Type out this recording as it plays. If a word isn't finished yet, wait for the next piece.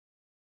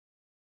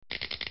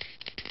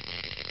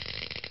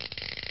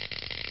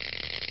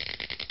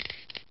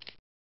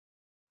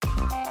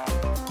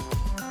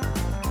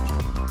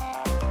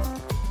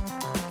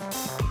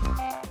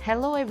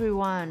Hello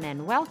everyone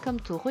and welcome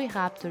to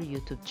RuiRaptor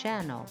YouTube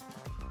channel.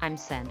 I'm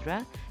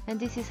Sandra and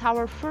this is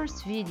our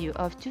first video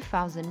of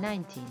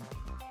 2019.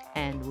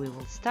 And we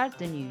will start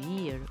the new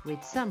year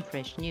with some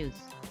fresh news.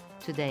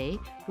 Today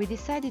we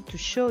decided to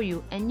show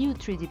you a new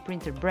 3D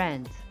printer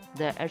brand,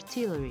 the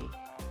Artillery.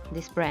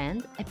 This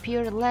brand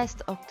appeared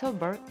last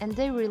October and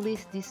they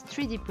released this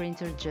 3D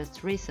printer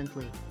just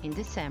recently, in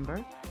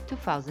December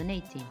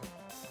 2018.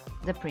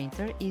 The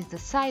printer is the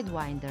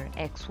Sidewinder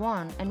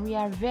X1 and we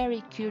are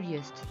very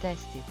curious to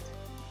test it.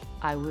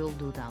 I will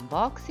do the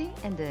unboxing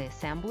and the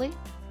assembly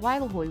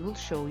while Rui will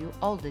show you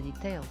all the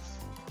details.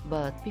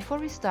 But before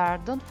we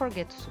start, don't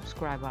forget to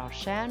subscribe our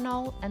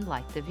channel and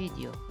like the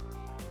video.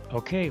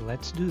 Okay,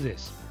 let's do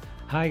this.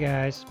 Hi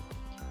guys!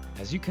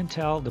 As you can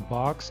tell, the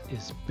box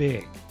is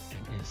big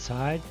and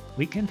inside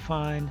we can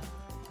find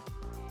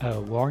a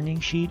warning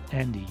sheet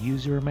and the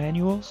user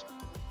manuals,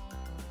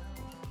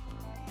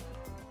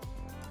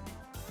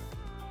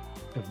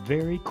 a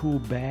very cool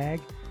bag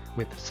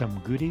with some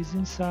goodies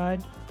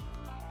inside,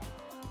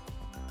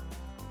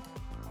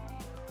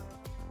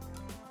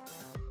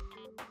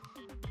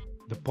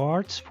 the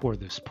parts for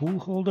the spool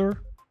holder,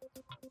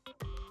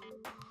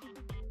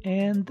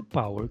 and the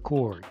power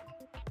cord.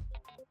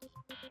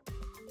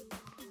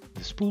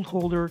 The spool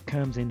holder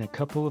comes in a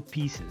couple of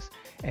pieces,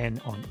 and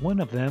on one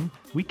of them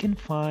we can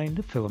find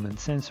the filament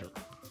sensor.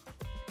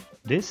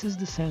 This is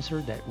the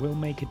sensor that will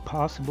make it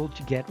possible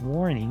to get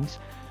warnings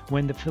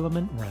when the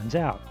filament runs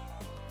out.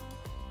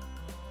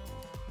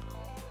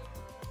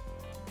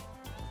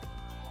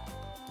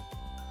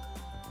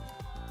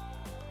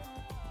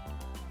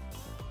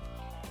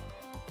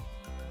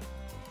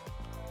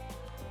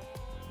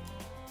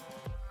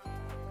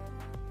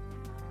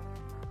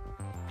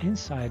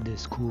 Inside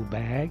this cool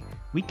bag,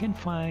 we can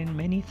find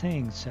many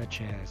things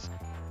such as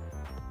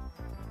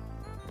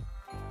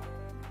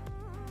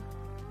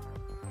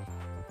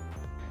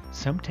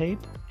some tape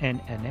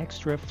and an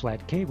extra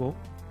flat cable,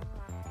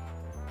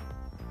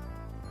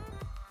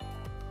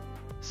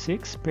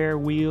 6 spare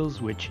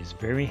wheels, which is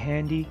very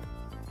handy,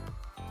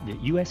 the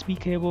USB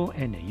cable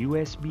and a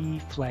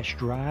USB flash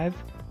drive,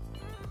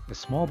 a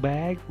small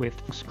bag with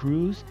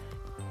screws,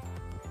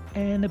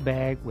 and a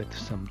bag with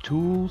some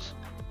tools.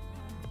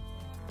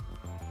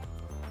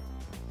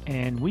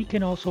 And we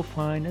can also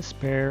find a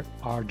spare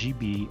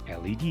RGB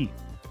LED.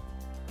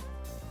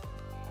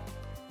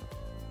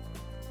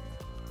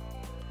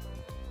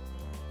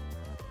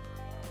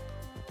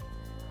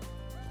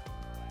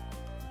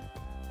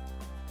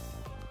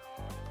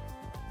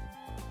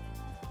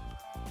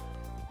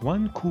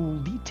 One cool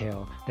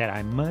detail that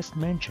I must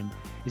mention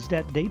is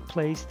that they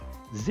placed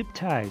zip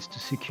ties to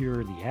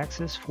secure the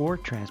access for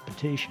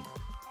transportation.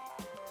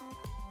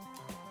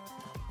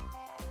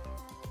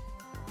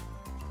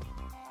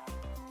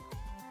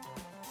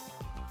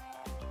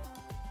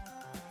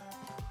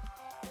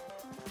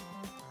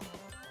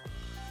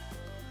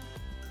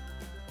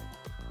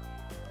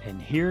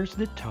 And here's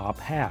the top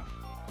half.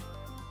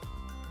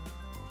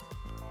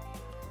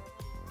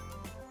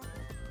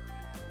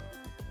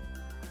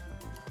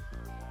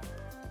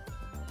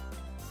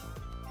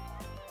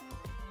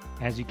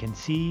 As you can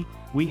see,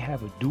 we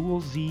have a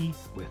dual Z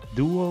with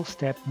dual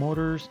step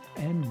motors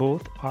and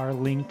both are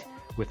linked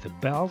with a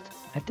belt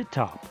at the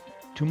top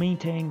to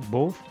maintain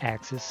both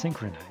axes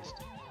synchronized.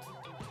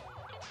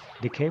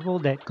 The cable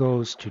that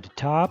goes to the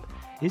top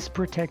is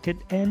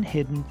protected and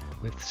hidden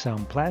with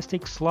some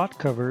plastic slot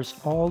covers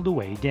all the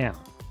way down.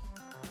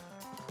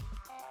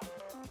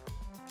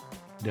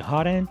 The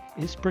hot end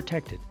is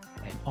protected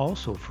and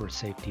also for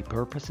safety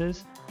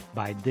purposes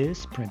by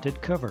this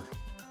printed cover.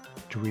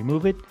 To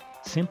remove it,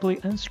 simply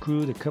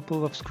unscrew the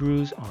couple of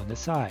screws on the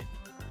side.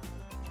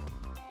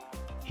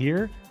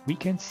 Here we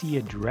can see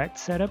a direct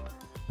setup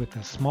with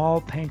a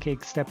small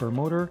pancake stepper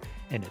motor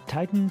and a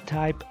Titan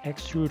type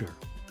extruder.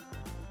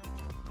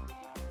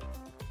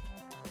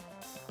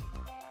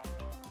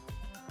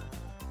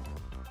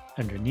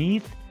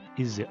 Underneath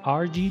is the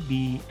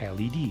RGB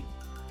LED.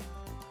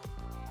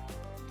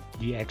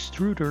 The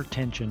extruder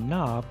tension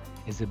knob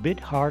is a bit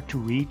hard to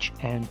reach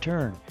and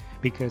turn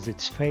because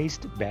it's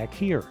faced back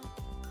here.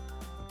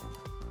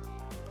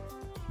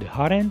 The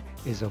hot end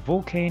is a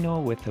volcano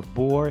with a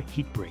bore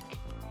heat break.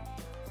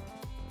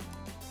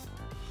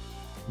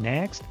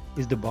 Next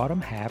is the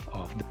bottom half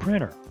of the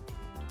printer.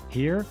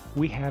 Here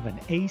we have an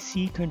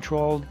AC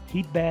controlled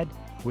heat bed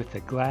with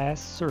a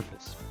glass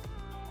surface.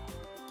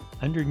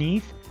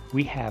 Underneath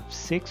we have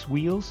 6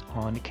 wheels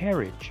on the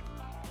carriage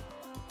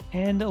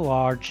and a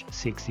large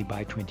 60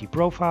 by 20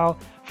 profile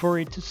for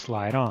it to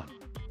slide on.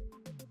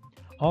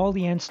 All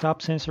the end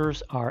stop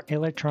sensors are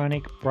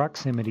electronic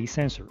proximity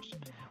sensors,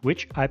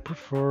 which I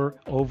prefer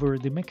over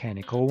the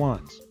mechanical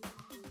ones.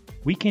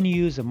 We can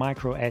use a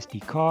micro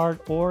SD card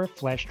or a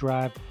flash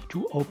drive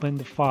to open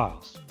the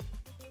files.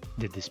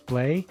 The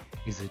display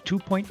is a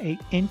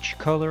 2.8-inch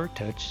color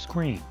touch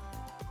screen.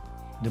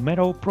 The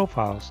metal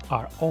profiles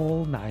are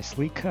all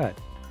nicely cut.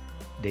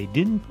 They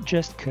didn't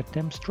just cut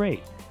them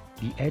straight.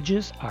 The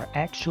edges are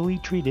actually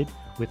treated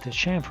with a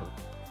chamfer.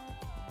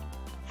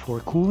 For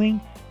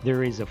cooling,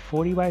 there is a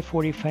 40 by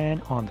 40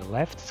 fan on the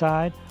left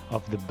side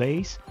of the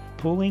base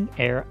pulling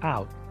air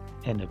out,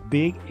 and a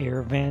big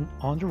air vent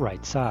on the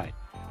right side,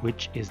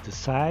 which is the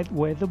side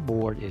where the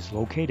board is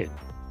located.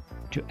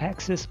 To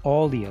access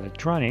all the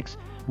electronics,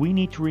 we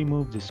need to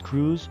remove the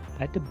screws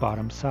at the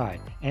bottom side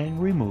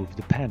and remove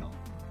the panel.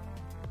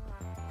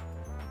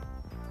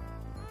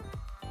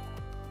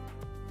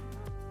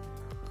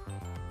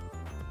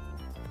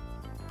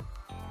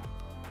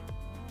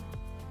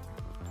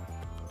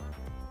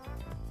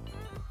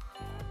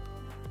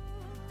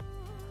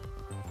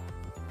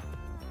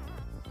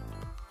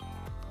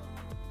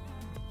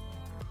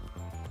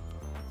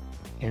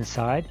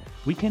 Inside,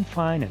 we can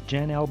find a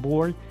Gen L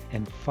board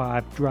and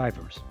 5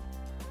 drivers.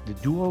 The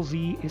Dual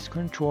Z is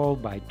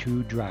controlled by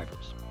 2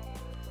 drivers.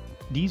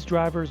 These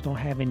drivers don't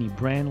have any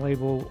brand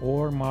label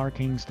or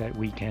markings that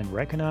we can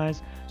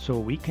recognize, so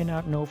we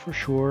cannot know for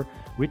sure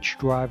which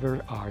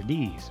driver are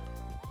these.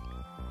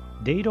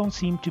 They don't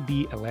seem to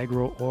be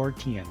Allegro or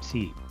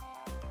TMC.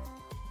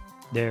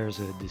 There's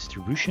a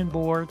distribution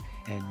board,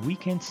 and we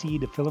can see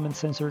the filament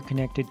sensor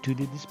connected to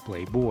the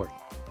display board.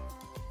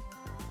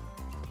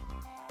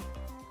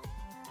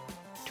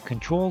 To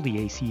control the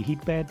AC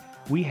heat bed,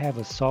 we have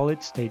a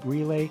solid state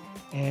relay,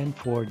 and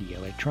for the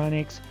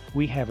electronics,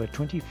 we have a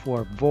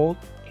 24 volt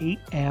 8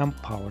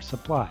 amp power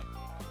supply.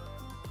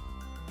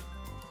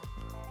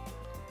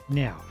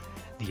 Now,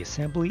 the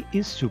assembly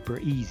is super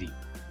easy.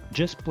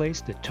 Just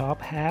place the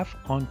top half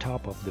on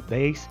top of the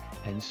base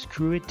and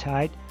screw it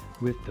tight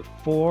with the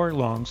 4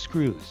 long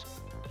screws.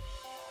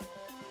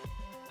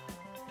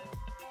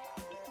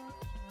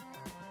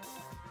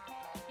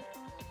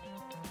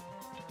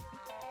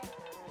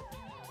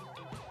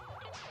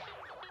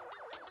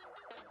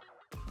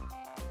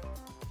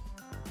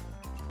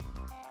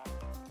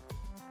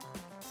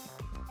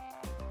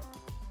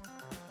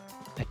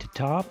 At the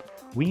top,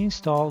 we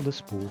install the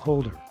spool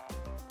holder.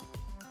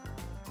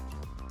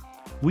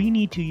 We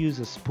need to use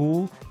a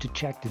spool to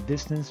check the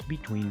distance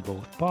between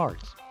both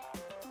parts.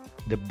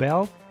 The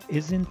belt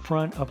is in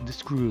front of the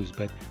screws,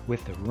 but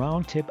with a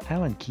round tip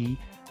Allen key,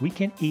 we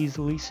can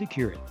easily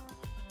secure it.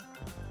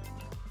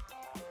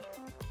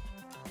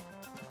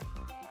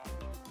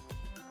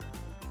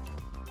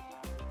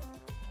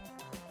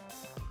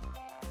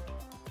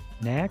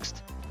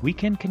 Next, we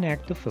can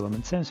connect the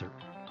filament sensor.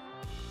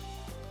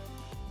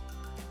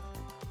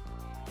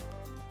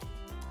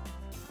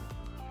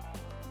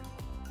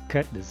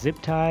 Cut the zip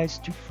ties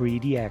to free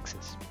the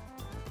axis.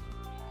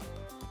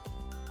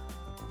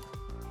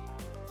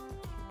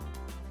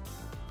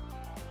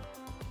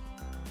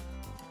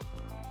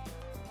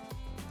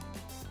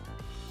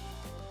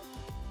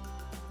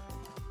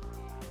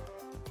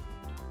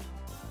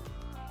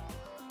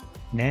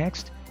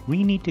 Next,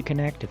 we need to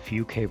connect a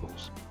few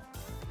cables.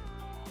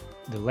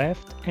 The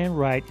left and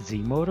right Z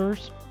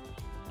motors,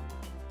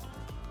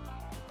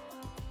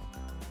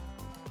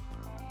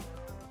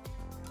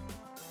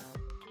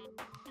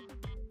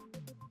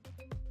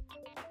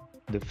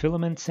 the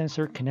filament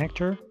sensor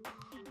connector,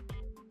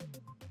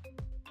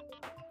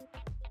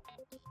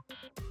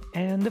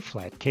 and the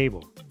flat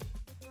cable.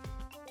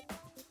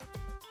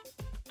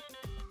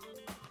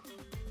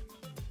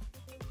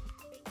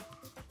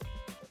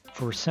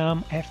 For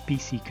some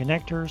FPC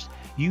connectors,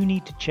 you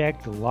need to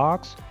check the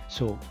locks,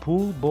 so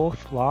pull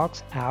both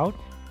locks out,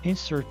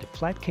 insert the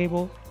flat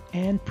cable,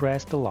 and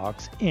press the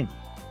locks in.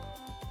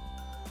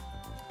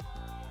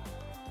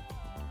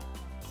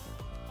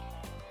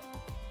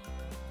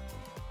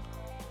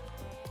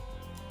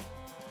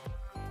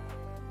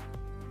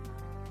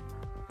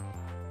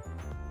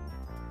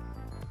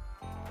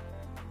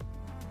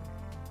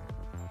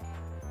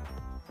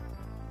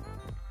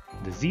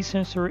 The Z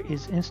sensor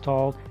is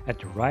installed at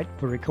the right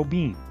vertical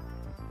beam.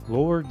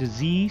 Lower the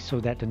Z so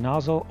that the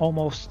nozzle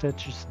almost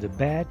touches the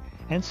bed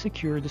and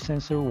secure the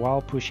sensor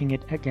while pushing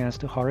it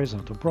against the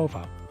horizontal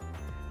profile.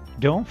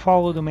 Don't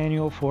follow the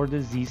manual for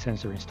the Z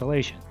sensor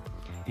installation.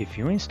 If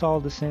you install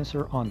the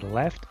sensor on the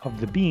left of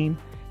the beam,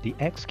 the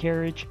X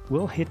carriage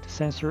will hit the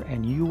sensor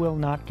and you will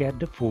not get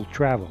the full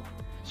travel.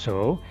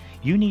 So,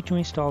 you need to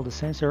install the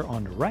sensor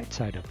on the right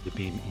side of the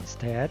beam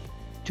instead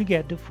to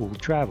get the full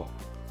travel.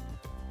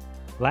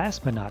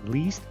 Last but not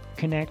least,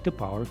 connect the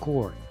power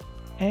cord.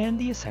 And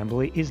the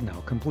assembly is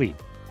now complete.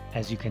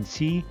 As you can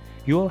see,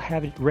 you will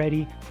have it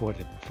ready for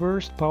the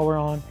first power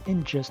on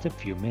in just a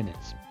few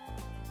minutes.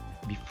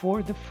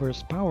 Before the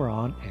first power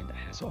on, and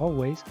as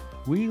always,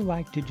 we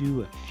like to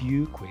do a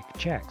few quick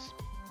checks.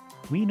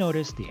 We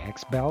noticed the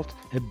X belt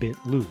a bit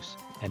loose,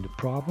 and the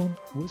problem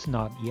was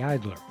not the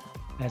idler,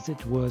 as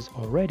it was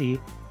already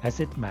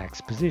at its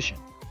max position.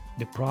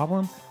 The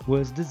problem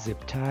was the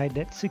zip tie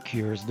that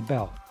secures the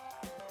belt.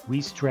 We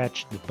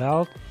stretched the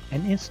belt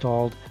and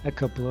installed a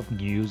couple of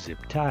new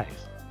zip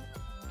ties.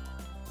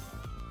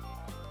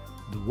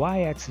 The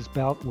Y-axis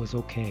belt was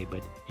okay,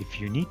 but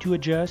if you need to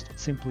adjust,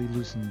 simply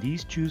loosen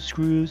these 2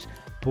 screws,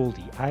 pull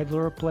the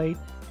idler plate,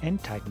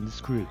 and tighten the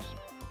screws.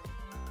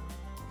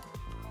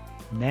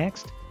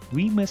 Next,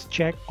 we must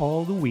check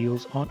all the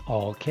wheels on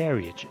all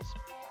carriages.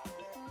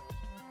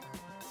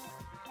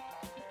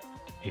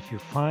 If you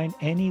find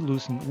any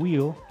loosened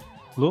wheel,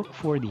 look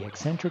for the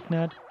eccentric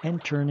nut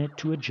and turn it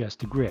to adjust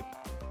the grip.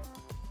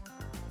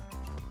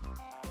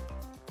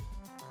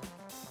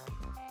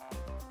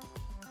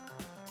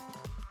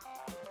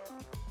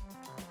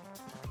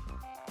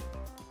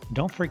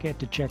 Don't forget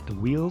to check the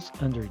wheels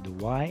under the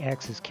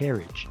Y-axis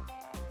carriage.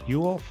 You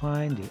will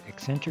find the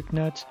eccentric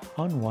nuts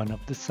on one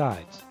of the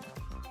sides.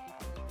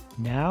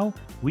 Now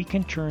we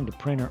can turn the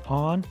printer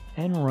on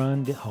and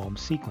run the home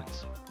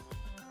sequence.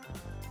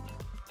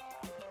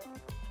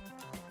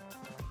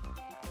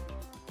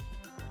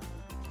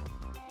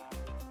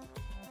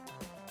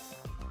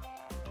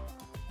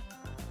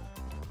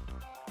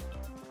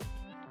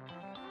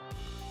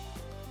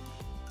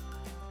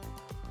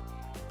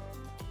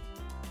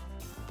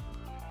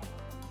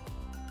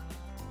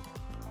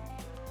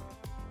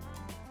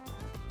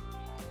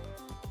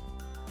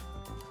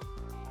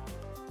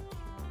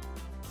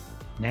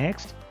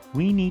 Next,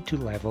 we need to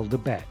level the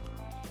bed.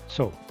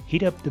 So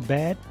heat up the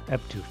bed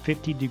up to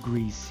 50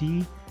 degrees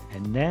C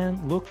and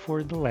then look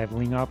for the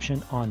leveling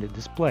option on the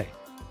display.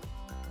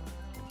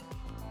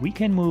 We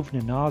can move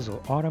the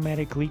nozzle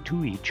automatically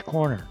to each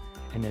corner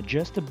and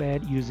adjust the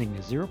bed using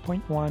a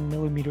 0.1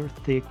 mm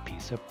thick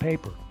piece of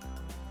paper.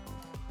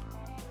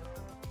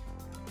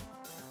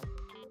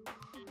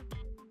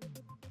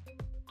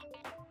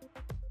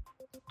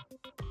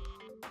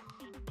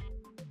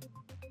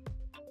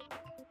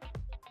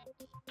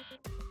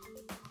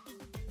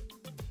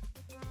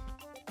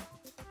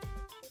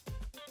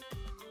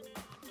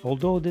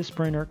 Although this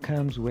printer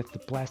comes with the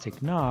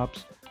plastic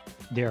knobs,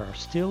 they are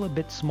still a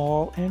bit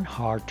small and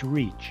hard to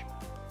reach.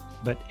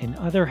 But on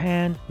the other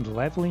hand, the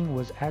leveling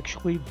was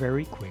actually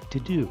very quick to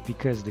do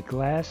because the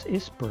glass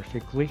is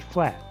perfectly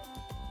flat.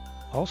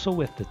 Also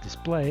with the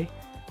display,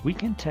 we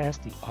can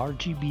test the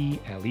RGB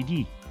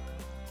LED.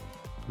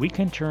 We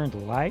can turn the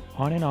light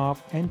on and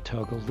off and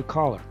toggle the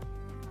color.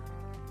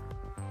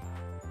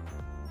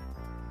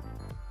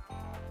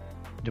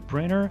 The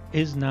printer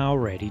is now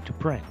ready to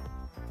print.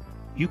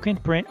 You can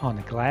print on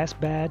a glass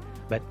bed,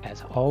 but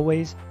as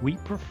always, we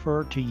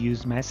prefer to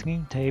use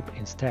masking tape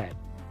instead.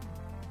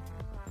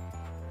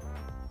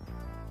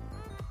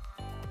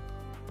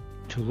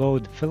 To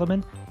load the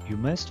filament, you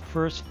must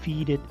first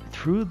feed it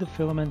through the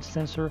filament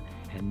sensor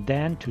and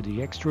then to the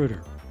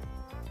extruder.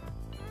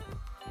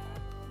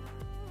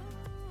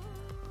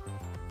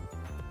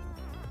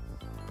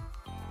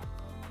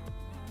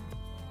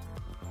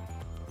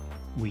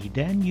 We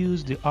then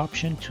use the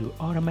option to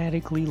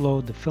automatically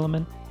load the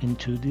filament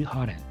into the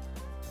hot end.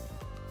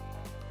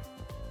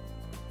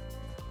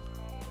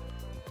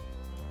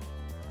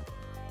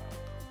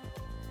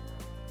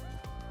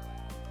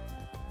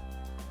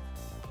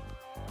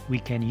 We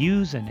can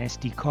use an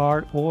SD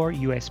card or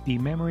USB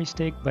memory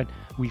stick, but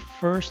we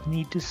first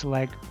need to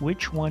select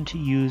which one to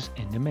use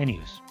in the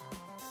menus.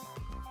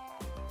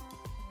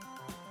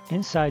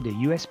 Inside the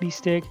USB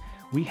stick,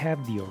 we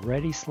have the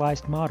already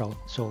sliced model,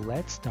 so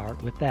let's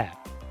start with that.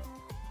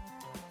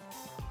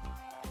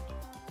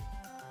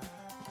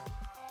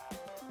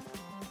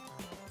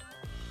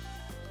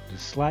 The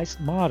sliced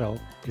model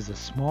is a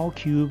small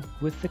cube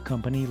with the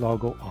company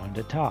logo on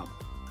the top.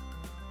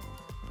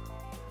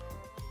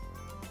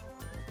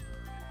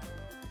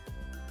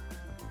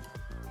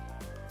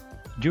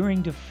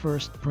 During the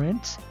first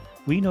prints,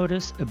 we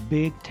notice a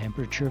big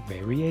temperature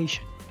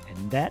variation,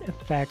 and that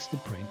affects the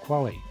print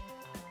quality.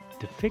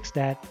 To fix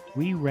that,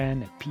 we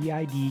ran a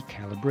PID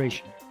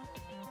calibration.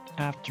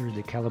 After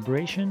the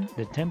calibration,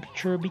 the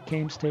temperature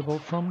became stable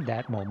from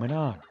that moment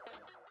on.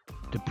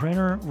 The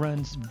printer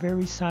runs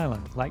very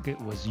silent, like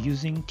it was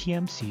using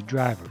TMC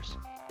drivers.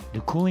 The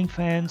cooling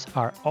fans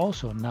are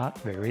also not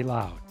very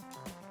loud.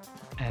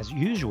 As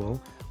usual,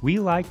 we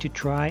like to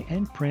try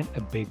and print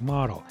a big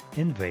model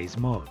in vase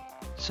mode.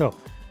 So,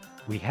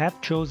 we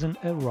have chosen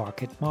a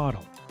rocket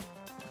model.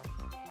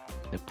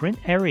 The print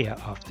area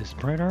of this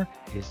printer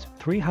is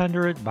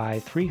 300 by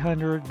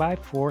 300 by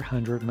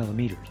 400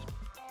 millimeters.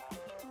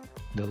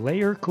 The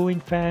layer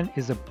cooling fan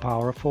is a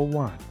powerful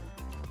one.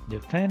 The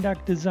fan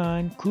duct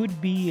design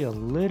could be a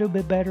little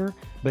bit better,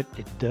 but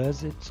it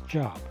does its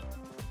job.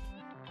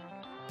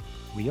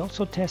 We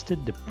also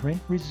tested the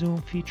print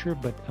resume feature,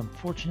 but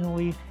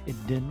unfortunately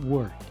it didn't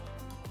work.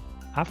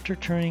 After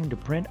turning the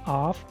print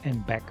off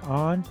and back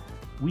on,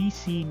 we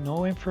see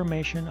no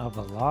information of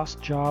a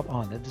lost job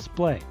on the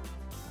display.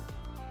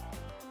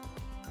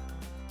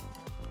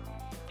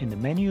 In the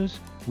menus,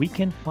 we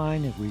can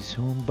find a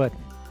resume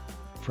button.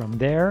 From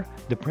there,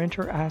 the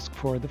printer asks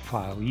for the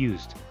file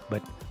used,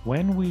 but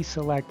when we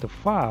select the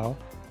file,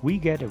 we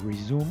get a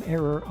resume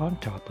error on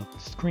top of the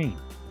screen.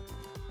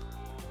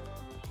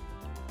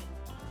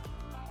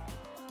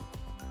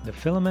 The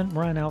filament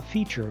runout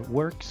feature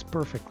works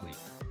perfectly.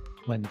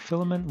 When the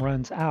filament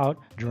runs out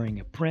during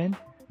a print,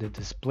 the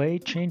display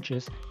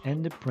changes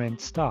and the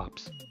print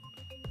stops.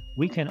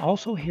 We can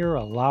also hear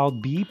a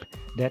loud beep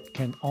that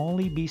can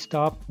only be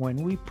stopped when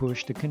we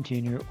push the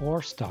continue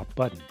or stop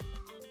button.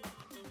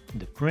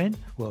 The print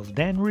will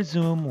then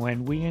resume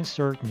when we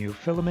insert new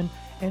filament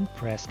and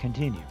press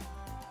continue.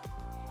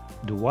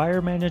 The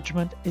wire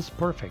management is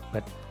perfect,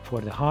 but for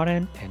the hot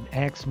end and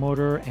X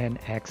motor and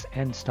X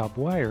end stop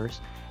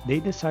wires, they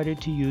decided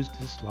to use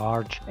this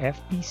large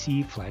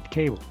FPC flat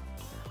cable.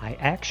 I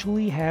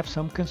actually have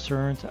some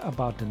concerns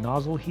about the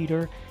nozzle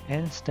heater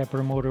and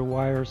stepper motor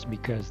wires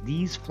because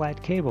these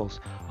flat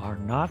cables are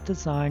not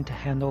designed to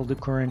handle the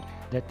current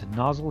that the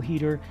nozzle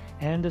heater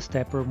and the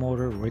stepper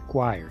motor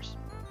requires.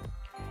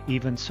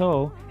 Even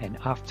so, and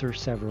after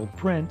several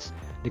prints,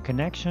 the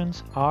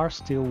connections are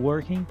still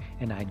working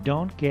and I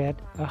don't get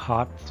a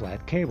hot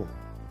flat cable.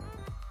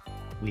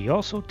 We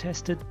also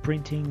tested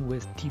printing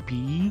with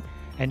TPE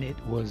and it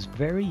was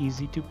very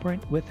easy to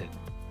print with it.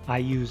 I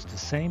used the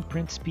same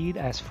print speed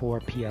as for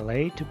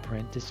PLA to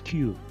print this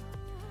cube.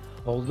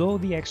 Although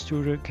the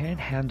extruder can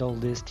handle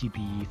this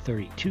TPE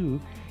 32,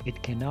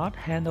 it cannot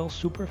handle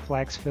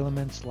Superflex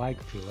filaments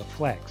like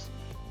Filaflex.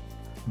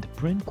 The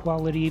print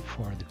quality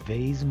for the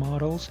vase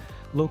models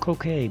look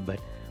okay, but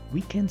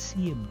we can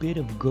see a bit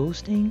of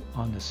ghosting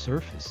on the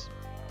surface.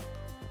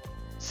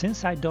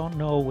 Since I don't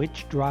know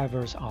which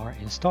drivers are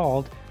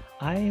installed,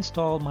 I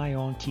installed my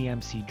own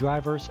TMC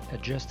drivers,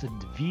 adjusted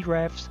the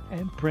VREFs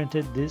and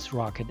printed this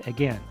rocket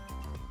again.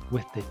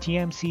 With the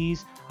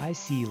TMCs, I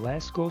see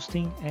less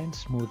ghosting and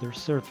smoother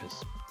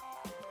surface.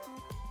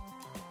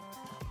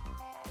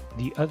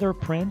 The other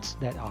prints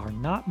that are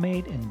not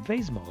made in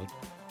vase mode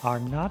are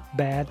not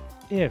bad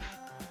if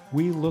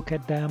we look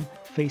at them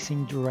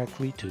facing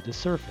directly to the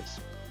surface.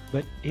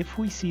 But if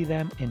we see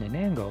them in an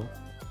angle,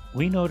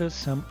 we notice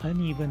some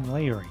uneven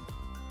layering.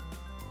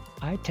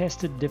 I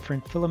tested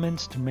different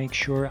filaments to make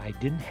sure I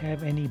didn't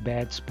have any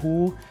bad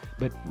spool,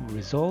 but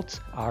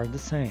results are the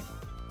same.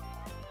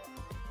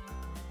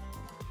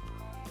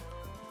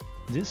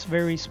 This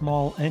very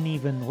small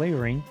uneven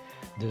layering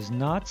does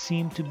not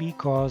seem to be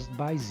caused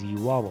by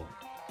Z-wobble.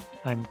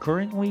 I'm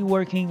currently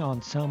working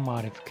on some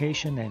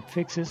modification and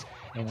fixes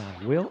and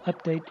I will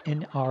update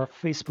in our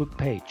Facebook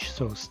page,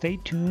 so stay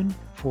tuned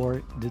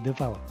for the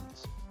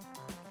developments.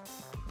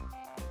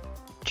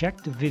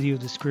 Check the video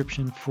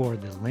description for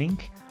the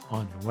link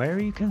on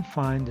where you can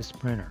find this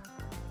printer.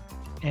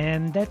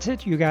 And that's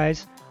it, you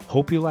guys.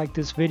 Hope you liked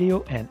this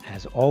video, and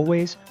as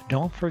always,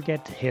 don't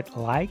forget to hit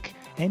like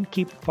and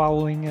keep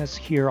following us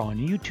here on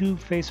YouTube,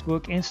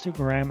 Facebook,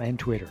 Instagram, and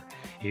Twitter.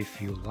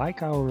 If you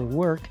like our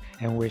work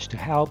and wish to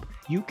help,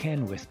 you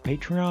can with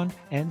Patreon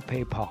and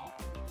PayPal.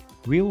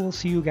 We will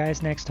see you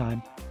guys next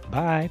time.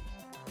 Bye!